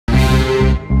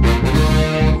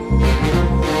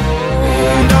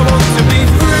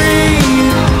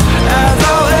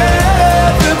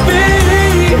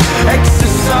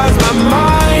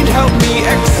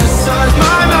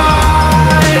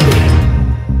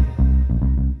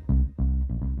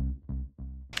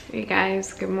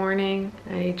Guys, good morning.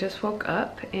 I just woke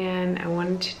up and I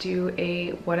wanted to do a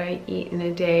what I eat in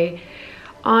a day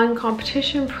on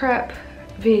competition prep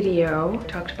video.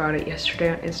 Talked about it yesterday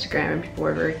on Instagram and people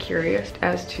were very curious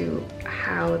as to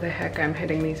how the heck I'm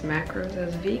hitting these macros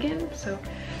as vegan. So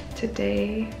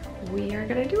today we are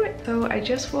gonna do it. So I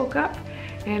just woke up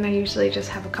and I usually just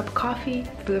have a cup of coffee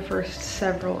for the first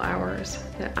several hours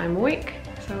that I'm awake.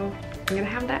 So I'm gonna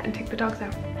have that and take the dogs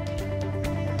out.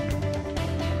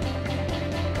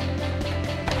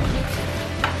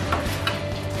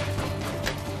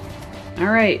 All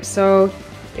right, so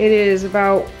it is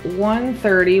about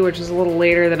 1:30, which is a little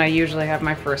later than I usually have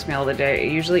my first meal of the day.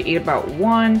 I usually eat about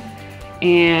 1,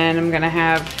 and I'm gonna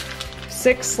have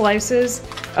 6 slices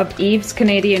of Eve's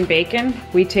Canadian bacon.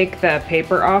 We take the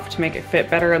paper off to make it fit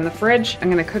better in the fridge. I'm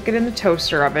gonna cook it in the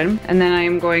toaster oven, and then I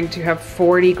am going to have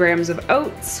 40 grams of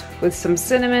oats with some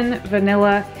cinnamon,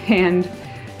 vanilla, and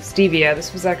stevia.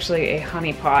 This was actually a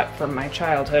honey pot from my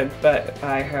childhood, but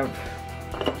I have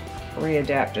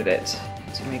readapted it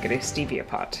to make it a stevia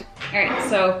pot. All right,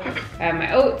 so I have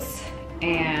my oats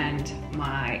and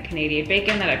my Canadian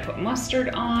bacon that I put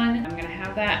mustard on. I'm gonna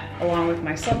have that along with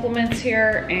my supplements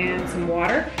here and some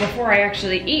water. Before I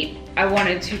actually eat, I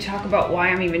wanted to talk about why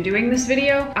I'm even doing this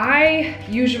video. I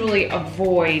usually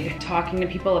avoid talking to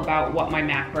people about what my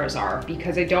macros are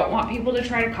because I don't want people to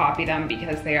try to copy them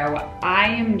because they are what I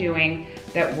am doing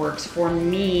that works for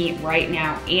me right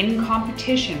now in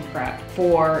competition prep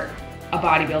for a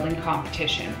bodybuilding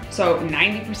competition. So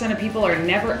 90% of people are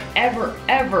never, ever,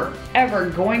 ever, ever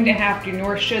going to have to,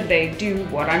 nor should they, do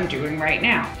what I'm doing right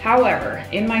now. However,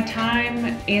 in my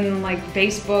time in like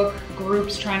Facebook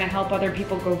groups trying to help other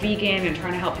people go vegan and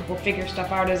trying to help people figure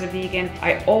stuff out as a vegan,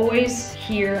 I always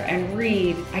hear and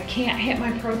read, I can't hit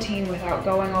my protein without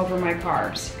going over my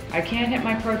carbs. I can't hit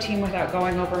my protein without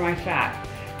going over my fat,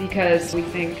 because we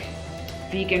think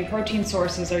vegan protein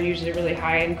sources are usually really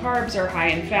high in carbs or high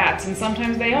in fats, and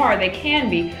sometimes they are, they can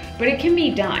be, but it can be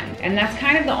done. And that's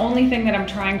kind of the only thing that I'm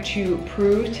trying to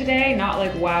prove today, not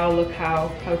like, wow, look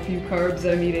how few carbs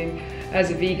I'm eating as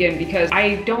a vegan, because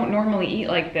I don't normally eat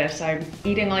like this. I'm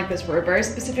eating like this for a very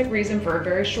specific reason for a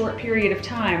very short period of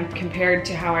time, compared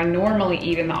to how I normally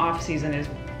eat in the off season is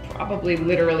probably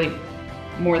literally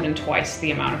more than twice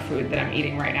the amount of food that I'm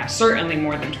eating right now. Certainly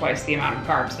more than twice the amount of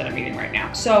carbs that I'm eating right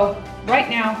now. So right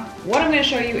now, what I'm gonna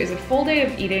show you is a full day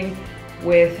of eating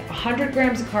with 100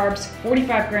 grams of carbs,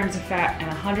 45 grams of fat, and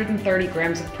 130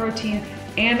 grams of protein.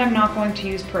 And I'm not going to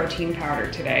use protein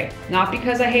powder today. Not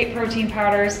because I hate protein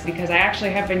powders, because I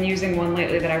actually have been using one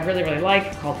lately that I really, really like.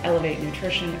 It's called Elevate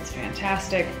Nutrition. It's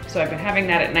fantastic. So I've been having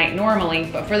that at night normally,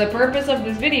 but for the purpose of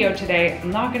this video today, I'm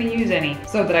not gonna use any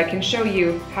so that I can show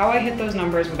you how I hit those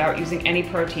numbers without using any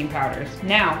protein powders.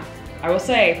 Now, I will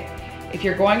say, if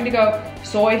you're going to go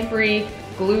soy-free,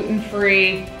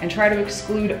 gluten-free, and try to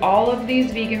exclude all of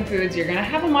these vegan foods, you're gonna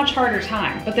have a much harder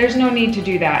time. But there's no need to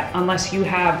do that unless you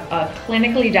have a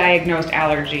clinically diagnosed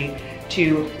allergy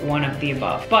to one of the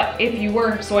above. But if you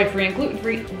were soy-free and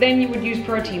gluten-free, then you would use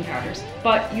protein powders.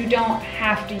 But you don't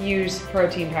have to use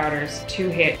protein powders to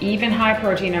hit even high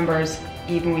protein numbers,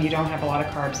 even when you don't have a lot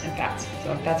of carbs and fats.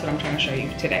 So that's what I'm trying to show you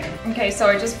today. Okay, so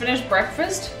I just finished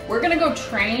breakfast. We're gonna go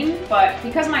train, but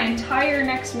because my entire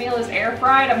next meal is air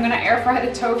fried, I'm gonna air fry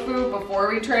the tofu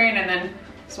before we train and then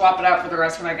swap it out for the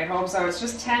rest when I get home. So it's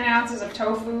just 10 ounces of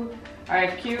tofu.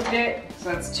 I've cubed it,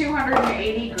 so that's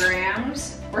 280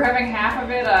 grams. We're having half of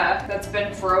it that's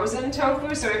been frozen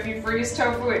tofu. So if you freeze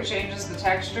tofu, it changes the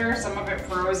texture. Some of it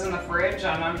froze in the fridge,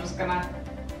 and I'm just gonna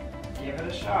give it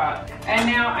a shot. And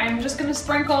now I'm just gonna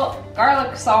sprinkle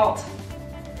garlic salt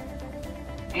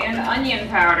and onion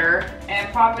powder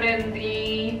and pop it in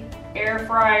the air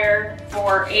fryer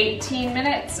for 18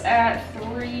 minutes at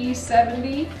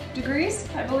 370 degrees,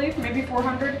 I believe, maybe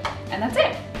 400, and that's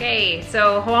it. Okay,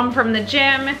 so home from the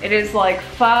gym. It is like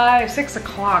 6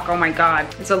 o'clock, oh my God.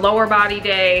 It's a lower body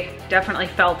day, definitely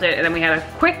felt it, and then we had a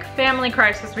quick family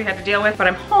crisis we had to deal with, but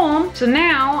I'm home. So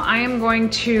now I am going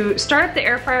to start up the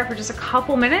air fryer for just a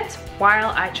couple minutes while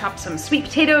I chop some sweet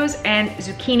potatoes and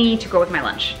zucchini to go with my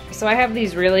lunch. So I have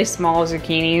these really small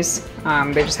zucchinis.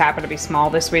 They just happen to be small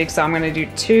this week, so I'm gonna do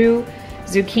 2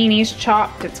 zucchinis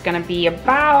chopped. It's gonna be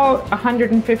about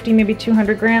 150, maybe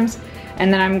 200 grams.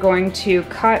 And then I'm going to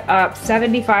cut up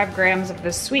 75 grams of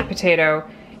the sweet potato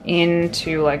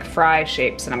into like fry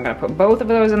shapes, and I'm gonna put both of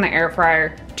those in the air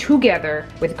fryer together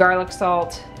with garlic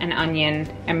salt and onion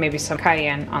and maybe some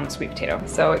cayenne on the sweet potato.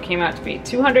 So it came out to be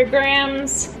 200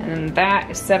 grams, and then that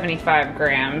is 75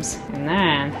 grams. And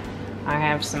then I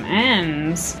have some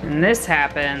ends, and this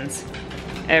happens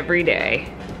every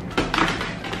day.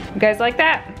 You guys like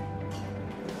that?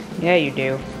 Yeah, you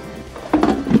do.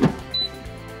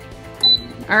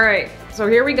 All right, so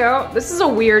here we go. This is a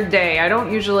weird day. I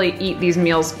don't usually eat these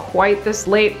meals quite this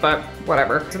late, but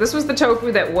whatever. So this was the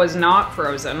tofu that was not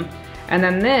frozen. And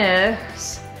then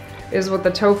this is what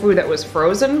the tofu that was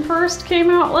frozen first came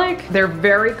out like. They're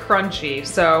very crunchy,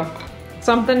 so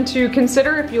something to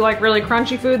consider if you like really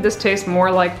crunchy food. This tastes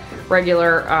more like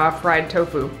regular fried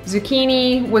tofu.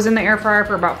 Zucchini was in the air fryer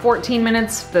for about 14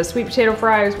 minutes. The sweet potato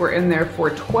fries were in there for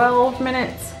 12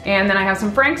 minutes. And then I have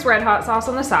some Frank's Red Hot sauce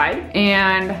on the side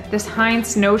and this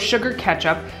Heinz no sugar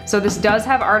ketchup. So this does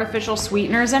have artificial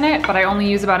sweeteners in it, but I only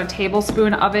use about a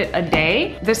tablespoon of it a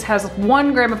day. This has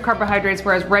 1 gram of carbohydrates,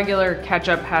 whereas regular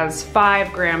ketchup has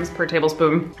 5 grams per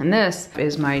tablespoon. And this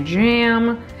is my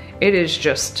jam. It is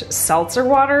just seltzer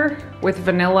water with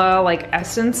vanilla like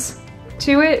essence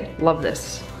to it. Love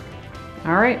this.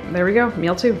 All right, there we go,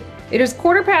 meal 2. It is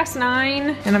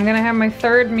 9:15 and I'm gonna have my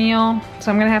 3rd meal. So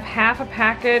I'm gonna have half a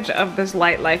package of this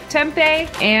Light Life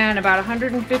tempeh and about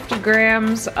 150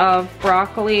 grams of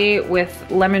broccoli with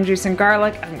lemon juice and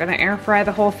garlic. I'm gonna air fry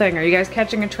the whole thing. Are you guys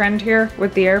catching a trend here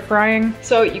with the air frying?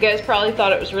 So you guys probably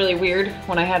thought it was really weird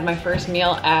when I had my first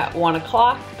meal at 1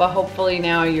 o'clock, but hopefully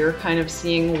now you're kind of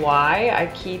seeing why I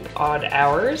keep odd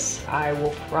hours. I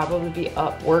will probably be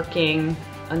up working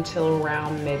until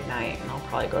around midnight and I'll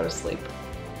probably go to sleep.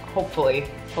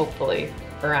 Hopefully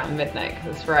around midnight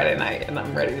because it's Friday night and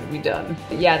I'm ready to be done.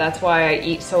 But yeah, that's why I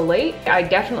eat so late. I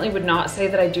definitely would not say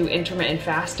that I do intermittent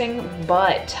fasting,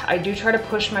 but I do try to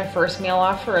push my first meal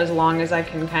off for as long as I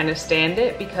can kind of stand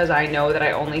it because I know that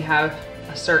I only have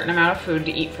a certain amount of food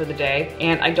to eat for the day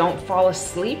and I don't fall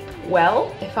asleep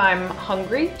well if I'm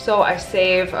hungry. So I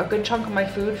save a good chunk of my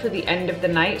food for the end of the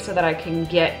night so that I can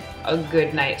get a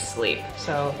good night's sleep.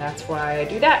 So that's why I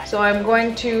do that. So I'm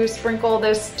going to sprinkle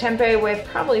this tempeh with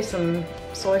probably some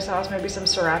soy sauce, maybe some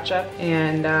sriracha,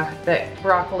 and the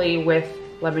broccoli with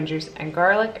lemon juice and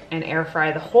garlic, and air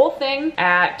fry the whole thing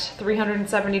at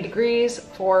 370 degrees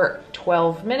for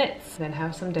 12 minutes, then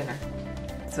have some dinner.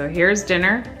 So here's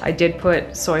dinner. I did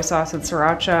put soy sauce and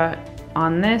sriracha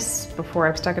on this before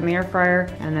I've stuck in the air fryer,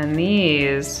 and then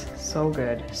these, so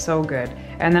good, so good.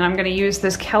 And then I'm gonna use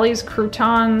this Kelly's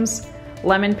Croutons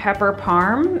lemon pepper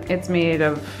parm. It's made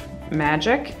of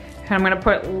magic. And I'm gonna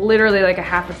put literally like a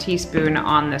half a teaspoon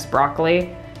on this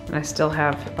broccoli. And I still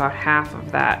have about half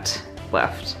of that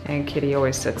left. And Kitty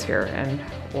always sits here and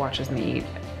watches me eat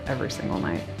every single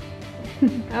night.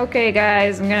 Okay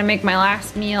guys, I'm gonna make my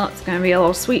last meal. It's gonna be a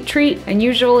little sweet treat. And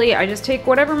usually I just take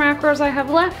whatever macros I have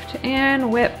left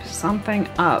and whip something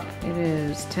up. It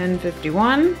is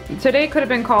 10:51. Today could have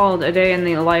been called a day in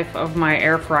the life of my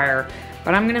air fryer,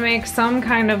 but I'm gonna make some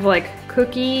kind of like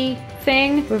cookie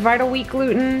thing with Vital Wheat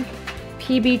gluten,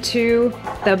 PB2,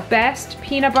 the best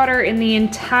peanut butter in the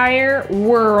entire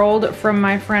world from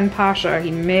my friend Pasha.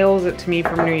 He mails it to me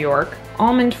from New York.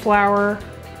 Almond flour,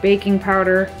 baking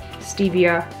powder,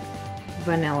 stevia,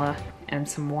 vanilla, and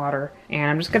some water.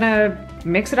 And I'm just gonna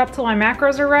mix it up till my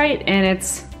macros are right and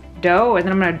it's dough, and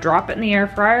then I'm gonna drop it in the air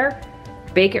fryer,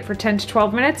 bake it for 10 to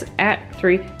 12 minutes at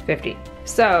 350.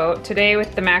 So today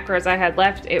with the macros I had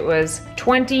left, it was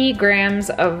 20 grams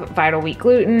of Vital Wheat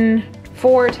gluten,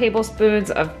 4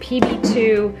 tablespoons of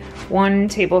PB2, 1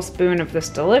 tablespoon of this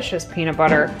delicious peanut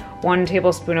butter, 1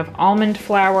 tablespoon of almond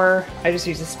flour. I just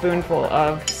used a spoonful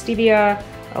of stevia,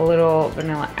 a little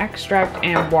vanilla extract,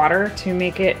 and water to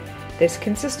make it this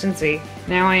consistency.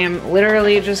 Now I am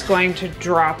literally just going to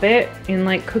drop it in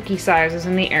like cookie sizes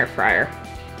in the air fryer.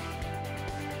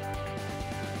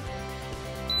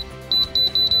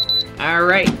 All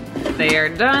right, they are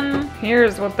done.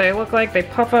 Here's what they look like. They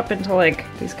puff up into like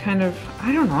these kind of,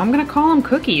 I don't know, I'm gonna call them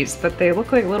cookies, but they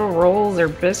look like little rolls or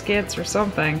biscuits or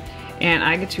something. And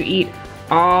I get to eat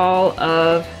all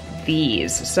of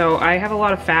these. So I have a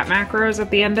lot of fat macros at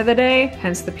the end of the day,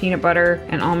 hence the peanut butter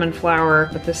and almond flour,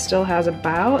 but this still has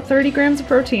about 30 grams of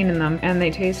protein in them and they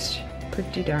taste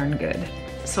pretty darn good.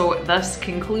 So thus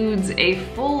concludes a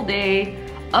full day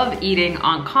of eating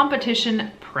on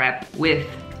competition prep with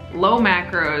low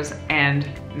macros and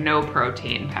no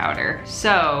protein powder.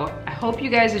 So I hope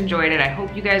you guys enjoyed it. I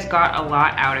hope you guys got a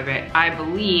lot out of it. I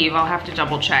believe, I'll have to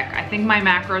double check. I think my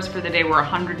macros for the day were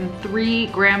 103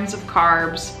 grams of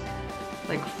carbs,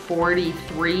 like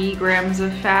 43 grams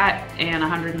of fat, and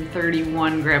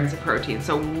 131 grams of protein.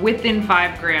 So within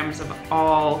 5 grams of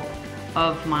all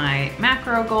of my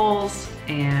macro goals.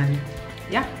 And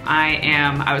yeah,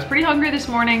 I was pretty hungry this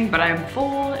morning, but I'm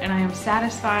full and I am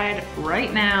satisfied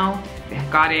right now. I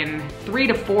got in 3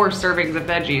 to 4 servings of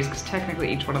veggies, because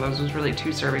technically each one of those was really 2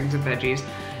 servings of veggies.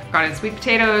 Got in sweet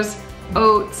potatoes,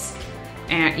 oats,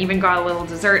 and even got a little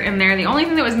dessert in there. The only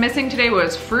thing that was missing today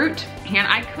was fruit, and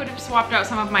I could have swapped out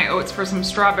some of my oats for some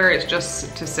strawberries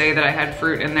just to say that I had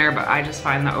fruit in there, but I just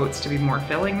find the oats to be more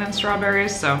filling than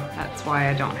strawberries, so that's why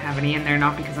I don't have any in there,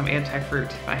 not because I'm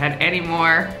anti-fruit. If I had any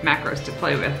more macros to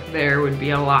play with, there would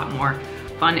be a lot more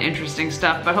fun, interesting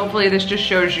stuff. But hopefully this just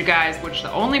shows you guys, which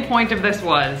the only point of this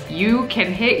was, you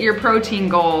can hit your protein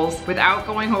goals without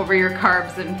going over your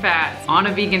carbs and fats on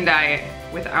a vegan diet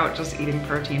without just eating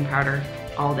protein powder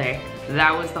all day.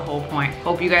 That was the whole point.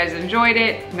 Hope you guys enjoyed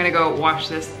it. I'm gonna go wash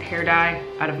this hair dye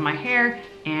out of my hair,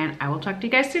 and I will talk to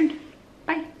you guys soon.